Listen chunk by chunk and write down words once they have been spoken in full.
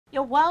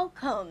You're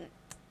welcome.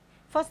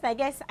 First, I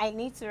guess I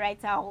need to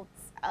write out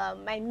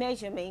my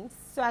measurements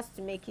so as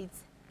to make it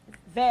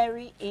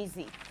very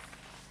easy.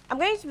 I'm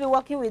going to be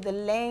working with the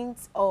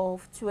length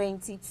of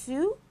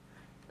 22,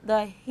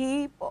 the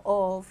hip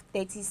of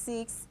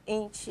 36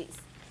 inches.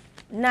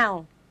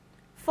 Now,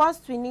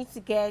 first we need to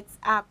get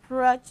our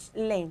crotch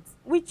length,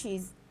 which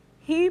is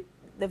hip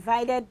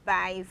divided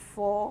by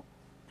 4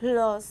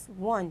 plus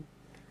 1,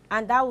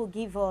 and that will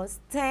give us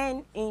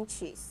 10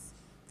 inches.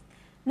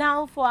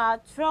 Now for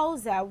our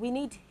trouser, we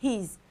need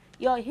his.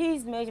 Your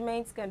his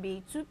measurements can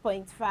be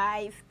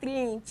 2.5, 3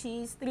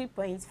 inches,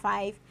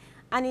 3.5,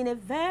 and in a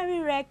very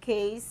rare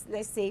case,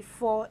 let's say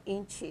 4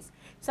 inches.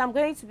 So I'm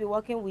going to be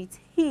working with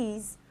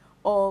his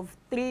of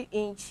 3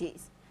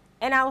 inches.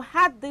 And I'll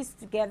add this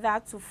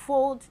together to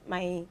fold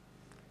my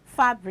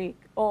fabric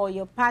or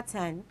your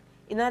pattern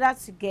in order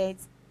to get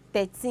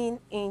 13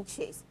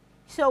 inches.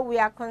 So we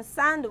are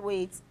concerned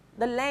with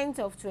the length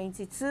of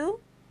 22,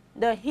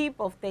 the hip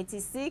of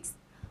 36.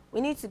 We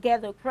need to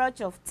get the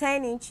crotch of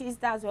 10 inches,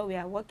 that's what we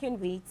are working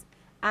with,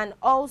 and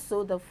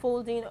also the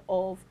folding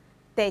of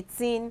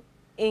 13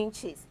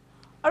 inches.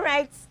 All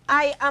right,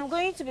 I am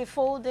going to be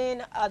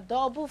folding a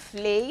double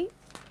flay,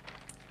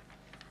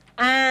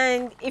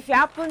 and if you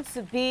happen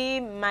to be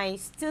my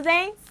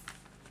students,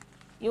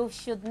 you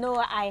should know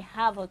I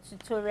have a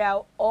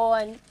tutorial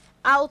on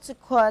how to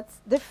cut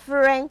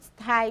different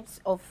types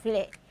of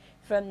flay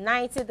from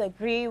 90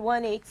 degree,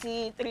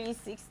 180,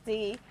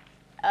 360,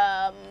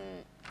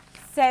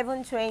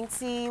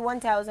 720,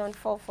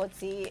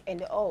 1440,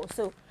 and all.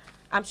 So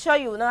I'm sure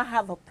you will not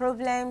have a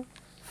problem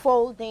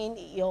folding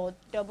your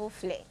double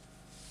flay.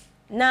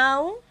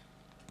 Now,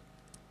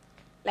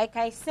 like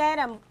I said,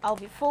 I'll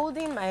be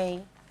folding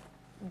my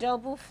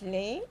double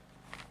flay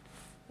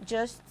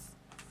just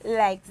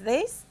like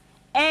this,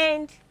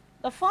 and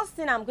the first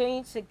thing I'm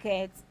going to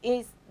get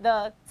is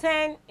the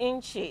 10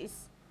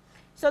 inches.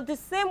 So the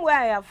same way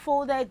I have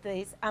folded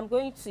this, I'm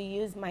going to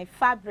use my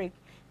fabric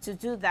to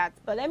do that,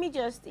 but let me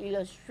just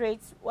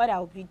illustrate what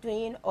I'll be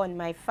doing on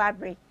my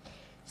fabric.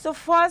 So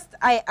first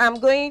I am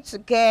going to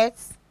get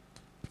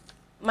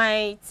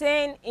my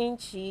 10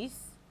 inches,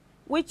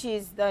 which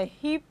is the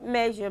hip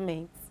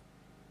measurement.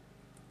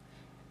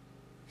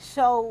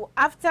 So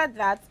after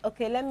that,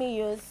 okay, let me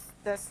use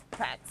this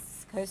part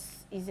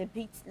because it's a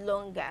bit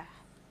longer.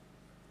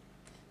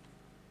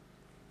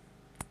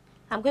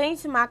 I'm going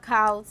to mark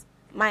out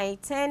my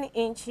 10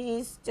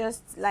 inches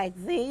just like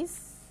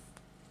this.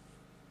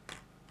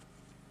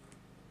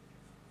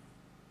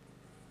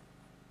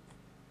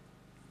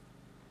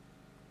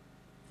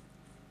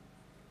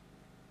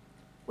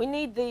 We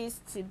need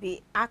this to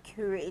be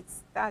accurate.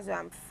 That's why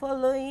I'm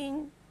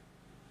following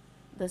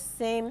the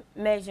same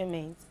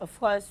measurement. Of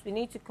course, we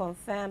need to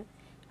confirm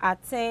our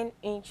 10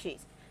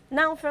 inches.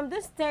 Now, from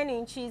this 10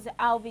 inches,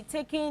 I'll be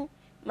taking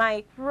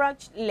my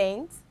crotch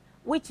length,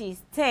 which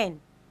is 10.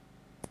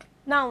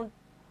 Now,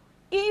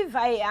 if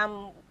I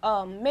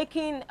am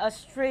making a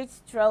straight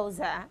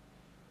trouser,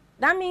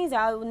 that means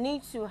I will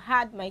need to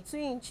add my 2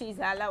 inches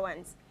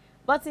allowance.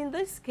 But in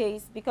this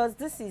case, because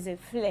this is a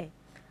flare,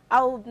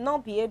 I will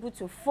not be able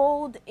to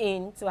fold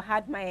in to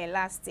add my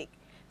elastic.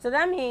 So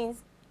that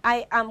means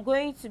I am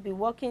going to be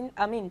working,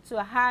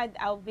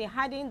 I'll be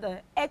adding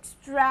the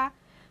extra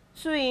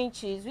 2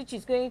 inches, which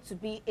is going to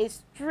be a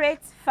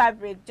straight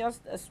fabric,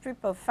 just a strip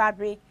of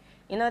fabric,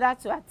 in order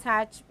to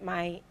attach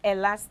my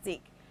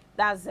elastic.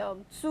 That's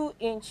 2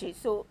 inches.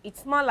 So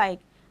it's more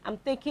like I'm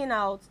taking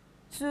out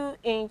 2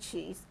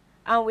 inches,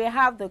 and we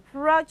have the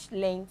crotch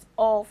length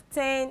of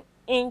 10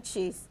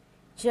 inches,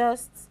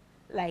 just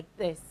like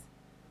this.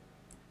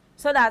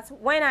 So that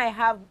when I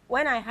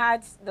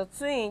had the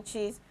 2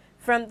 inches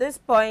from this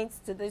point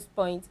to this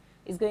point,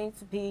 is going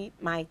to be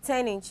my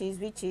 10 inches,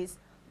 which is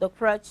the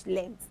crotch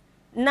length.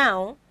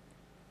 Now,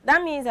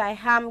 that means I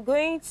am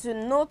going to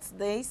note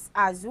this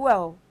as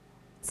well.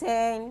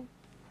 10,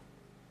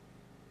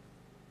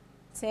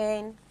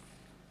 10,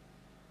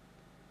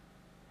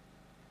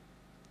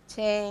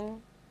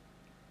 10,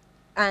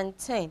 and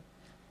 10.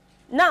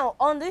 Now,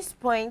 on this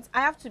point,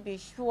 I have to be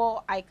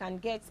sure I can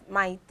get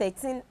my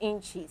 13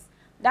 inches.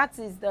 That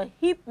is the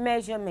hip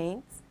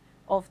measurement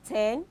of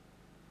 10,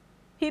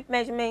 hip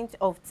measurement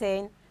of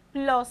 10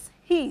 plus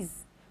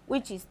his,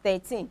 which is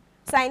 13.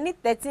 So I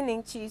need 13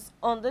 inches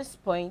on this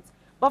point,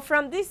 but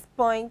from this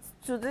point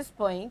to this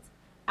point,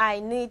 I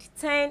need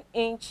 10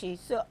 inches.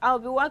 So I'll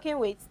be working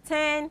with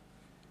 10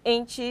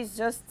 inches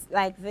just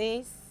like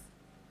this,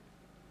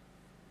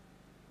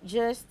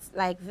 just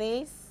like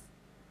this.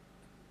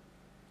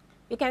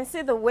 You can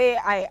see the way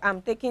I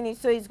am taking it.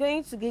 So it's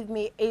going to give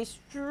me a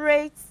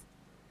straight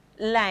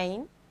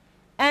line,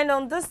 and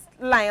on this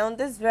line, on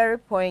this very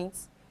point,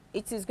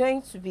 it is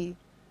going to be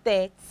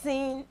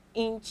 13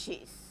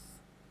 inches.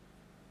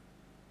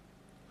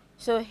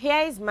 So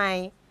here is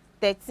my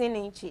 13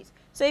 inches.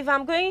 So if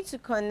I'm going to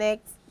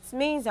connect, it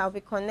means I'll be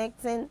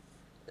connecting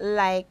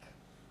like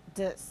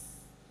this,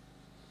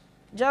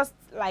 just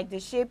like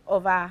the shape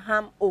of a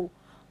ham O,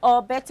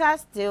 or better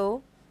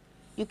still,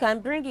 you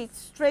can bring it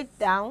straight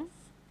down,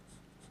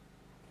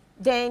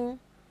 Then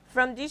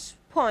from this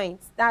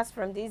point, that's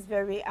from this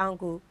very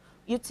angle,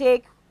 you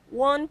take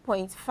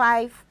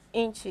 1.5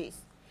 inches,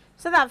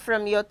 so that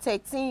from your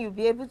 13 you'll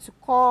be able to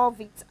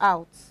curve it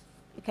out.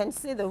 You can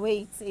see the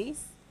way it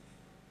is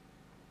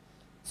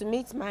to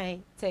meet my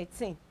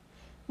 13.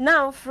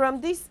 Now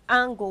from this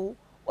angle,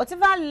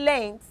 whatever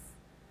length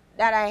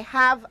that I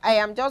have, I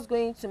am just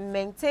going to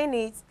maintain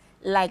it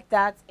like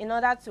that in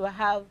order to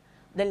have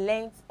the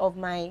length of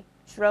my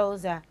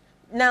trouser.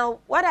 Now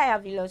what I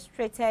have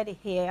illustrated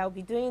here, I'll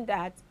be doing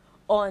that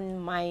on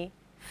my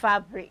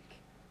fabric.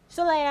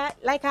 So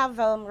like I've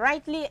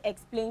rightly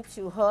explained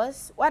to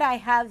us, what I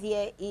have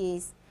here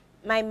is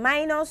my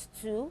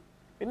 -2.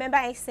 Remember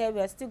I said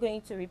we are still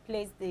going to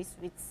replace this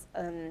with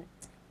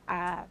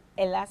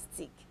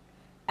elastic.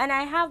 And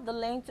I have the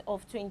length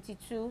of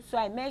 22, so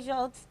I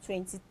measured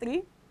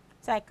 23,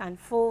 so I can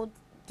fold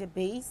the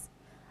base.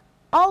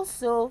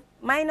 Also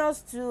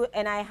 -2,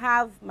 and I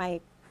have my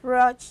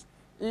crotch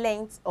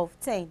length of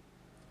 10.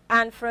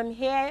 And from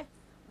here,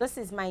 this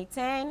is my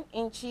 10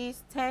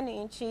 inches, 10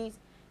 inches.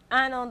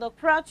 And on the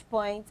crotch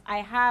point, I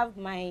have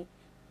my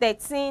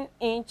 13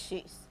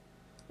 inches.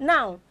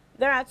 Now,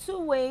 there are two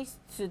ways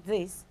to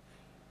this.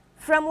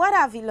 From what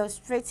I've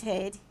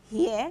illustrated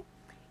here,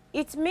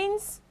 it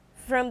means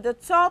from the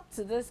top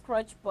to this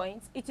crotch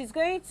point, it is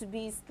going to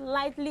be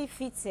slightly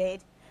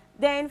fitted.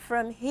 Then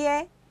from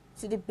here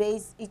to the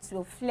base, it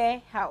will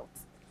flare out.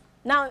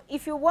 Now,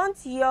 if you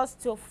want yours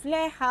to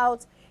flare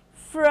out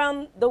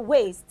from the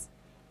waist,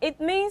 it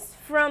means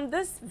from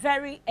this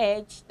very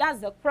edge, that's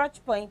the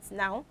crotch point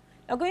now,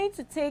 you're going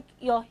to take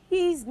your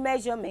his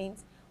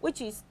measurement,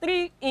 which is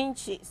 3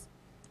 inches.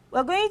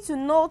 We're going to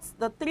note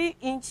the 3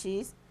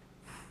 inches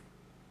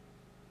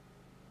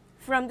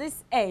from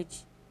this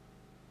edge.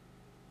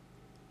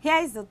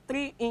 Here is the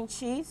 3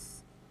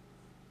 inches.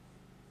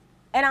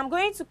 And I'm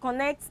going to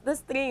connect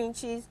this 3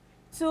 inches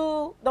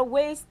to the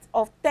waist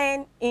of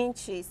 10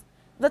 inches.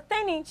 The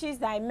 10 inches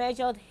that I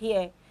measured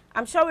here,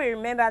 I'm sure we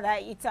remember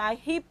that it's a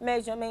hip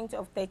measurement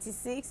of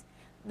 36,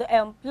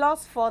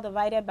 plus 4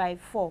 divided by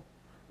 4,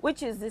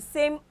 which is the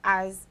same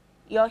as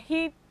your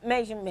hip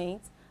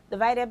measurement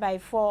divided by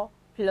 4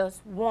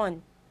 plus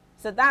 1.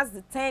 So that's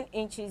the 10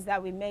 inches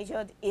that we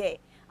measured here.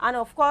 And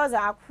of course,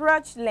 our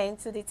crotch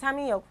length, to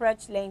determine your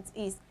crotch length,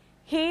 is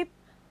hip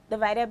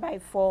divided by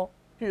 4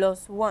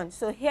 plus 1.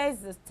 So here's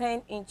the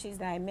 10 inches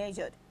that I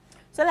measured.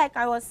 So like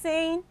I was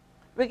saying,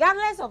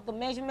 regardless of the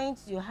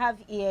measurements you have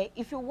here,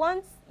 if you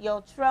want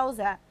your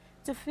trouser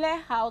to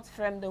flare out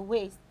from the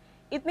waist,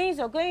 it means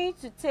you're going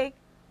to take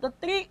the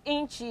 3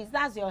 inches,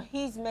 that's your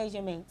his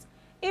measurement.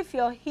 If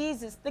your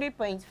his is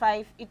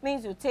 3.5, it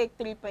means you take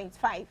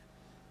 3.5.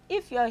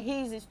 If your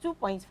his is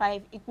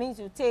 2.5, it means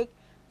you take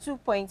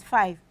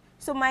 2.5.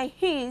 So my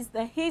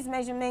the his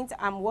measurement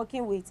I'm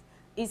working with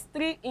is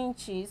 3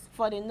 inches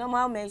for the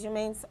normal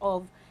measurements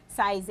of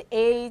size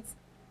 8,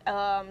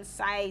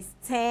 size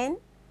 10.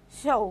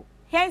 So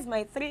here's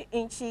my 3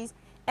 inches,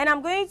 and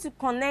I'm going to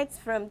connect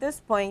from this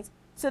point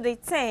to the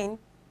 10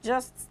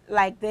 just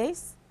like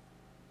this.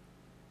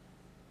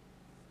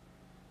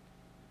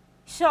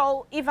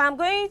 So if I'm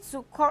going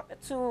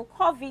to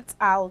curve it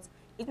out,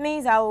 it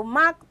means I will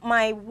mark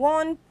my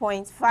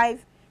 1.5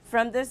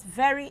 from this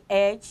very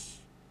edge,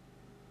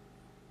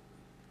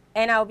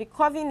 and I'll be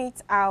curving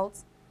it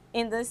out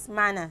in this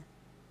manner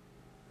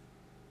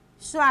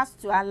so as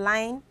to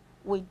align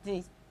with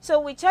this. So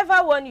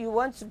whichever one you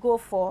want to go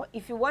for,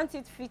 if you want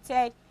it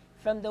fitted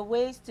from the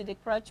waist to the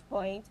crotch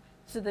point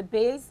to the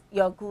base,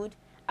 you're good.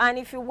 And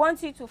if you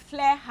want it to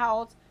flare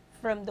out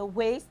from the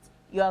waist,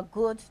 you're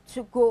good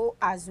to go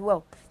as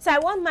well. So I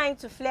want mine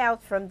to flare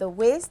out from the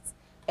waist,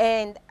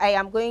 and I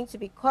am going to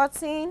be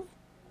cutting.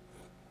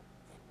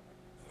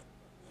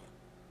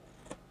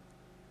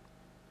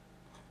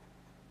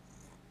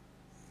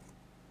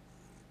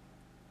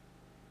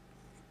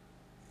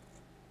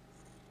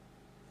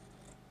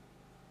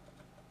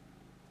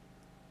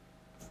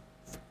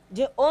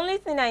 The only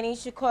thing I need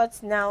to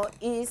cut now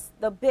is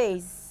the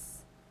base.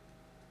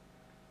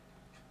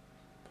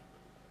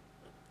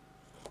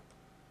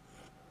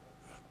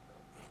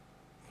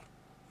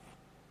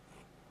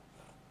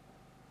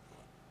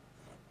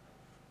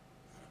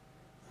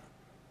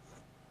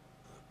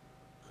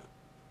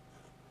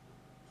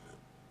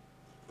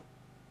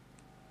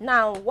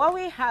 Now, what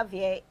we have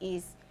here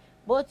is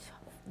both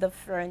the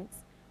front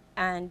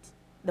and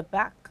the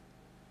back.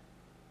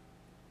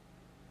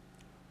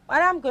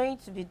 What I'm going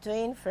to be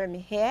doing from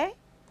here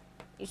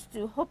is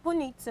to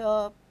open it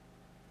up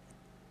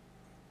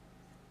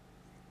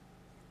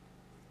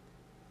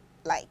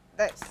like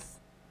this.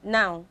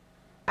 Now,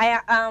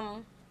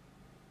 I'm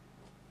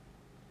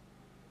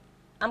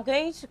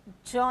going to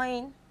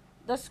join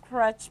the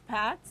scratch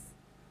parts,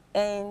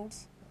 and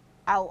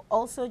I'll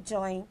also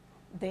join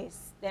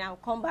this. Then I'll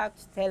come back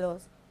to tell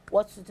us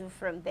what to do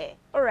from there.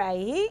 All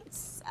right,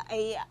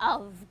 I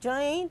have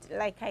joined,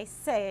 like I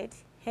said,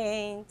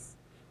 and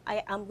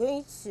I am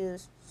going to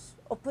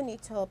open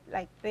it up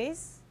like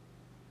this.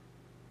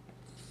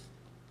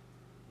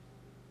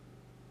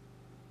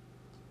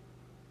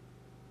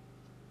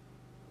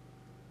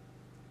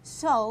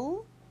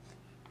 So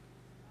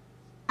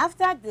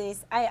after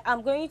this, I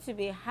am going to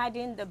be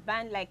adding the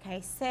band like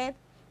I said.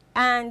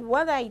 And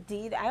what I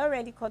did, I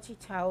already cut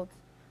it out.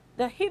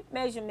 The hip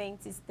measurement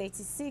is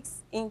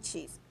 36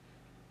 inches.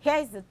 Here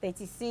is the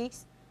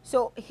 36.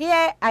 So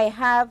here I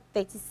have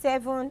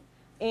 37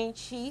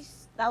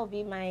 inches. That will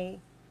be my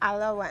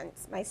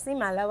allowance, my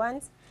seam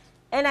allowance.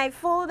 And I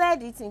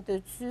folded it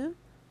into two.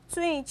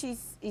 2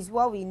 inches is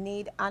what we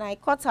need. And I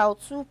cut out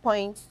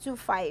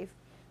 2.25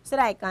 so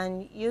that I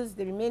can use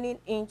the remaining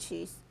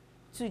inches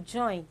to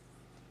join.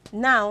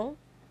 Now,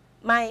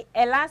 my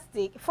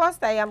elastic,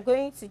 first I am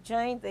going to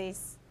join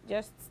this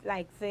just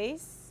like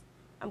this.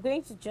 I'm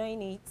going to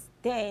join it,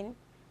 then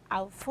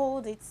I'll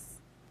fold it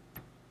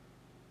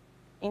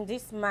in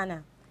this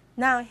manner.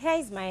 Now, here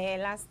is my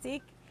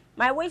elastic.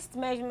 My waist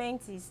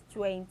measurement is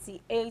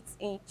 28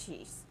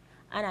 inches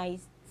and I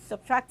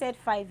subtracted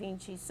 5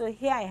 inches. So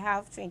here I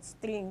have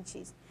 23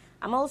 inches.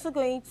 I'm also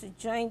going to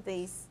join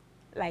this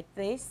like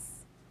this.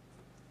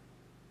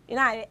 You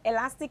know,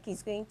 elastic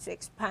is going to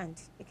expand,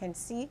 you can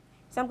see.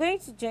 So I'm going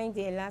to join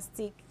the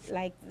elastic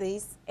like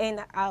this and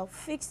I'll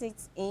fix it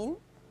in.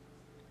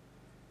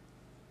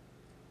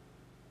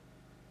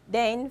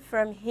 Then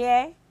from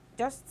here,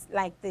 just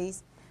like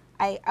this,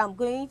 I am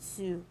going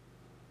to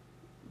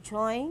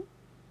join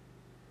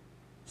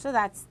so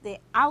that the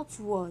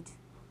outward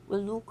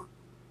will look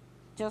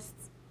just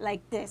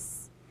like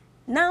this.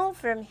 Now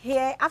from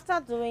here,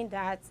 after doing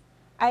that,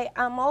 I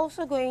am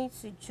also going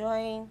to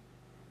join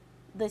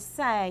the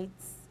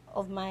sides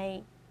of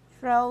my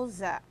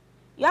trouser.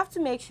 You have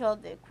to make sure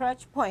the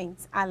crotch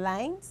points are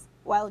aligned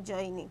while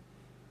joining.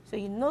 So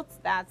you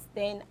note that.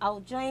 Then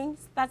I'll join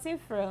starting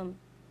from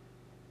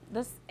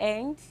this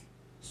end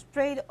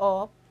straight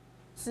up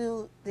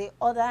to the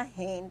other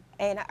end,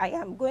 and I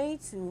am going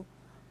to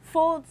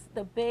fold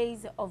the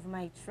base of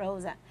my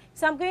trouser.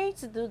 So I'm going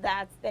to do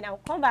that, then I'll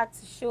come back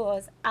to show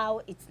us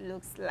how it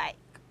looks like.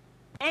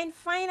 And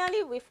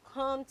finally, we've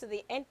come to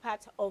the end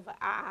part of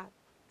our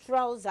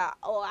trouser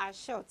or our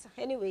shorts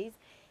anyways,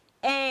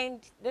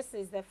 and this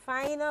is the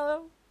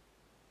final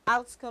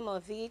outcome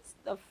of it,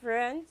 the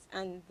front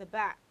and the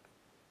back.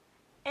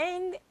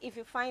 And if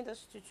you find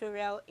this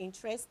tutorial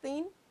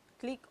interesting,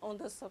 click on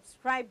the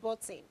subscribe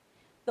button.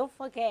 Don't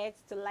forget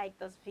to like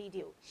this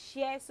video,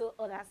 share so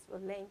others will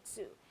learn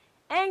too,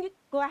 and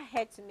go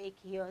ahead to make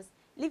yours.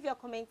 Leave your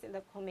comments in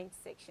the comment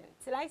section.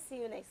 Till I see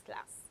you next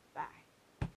class.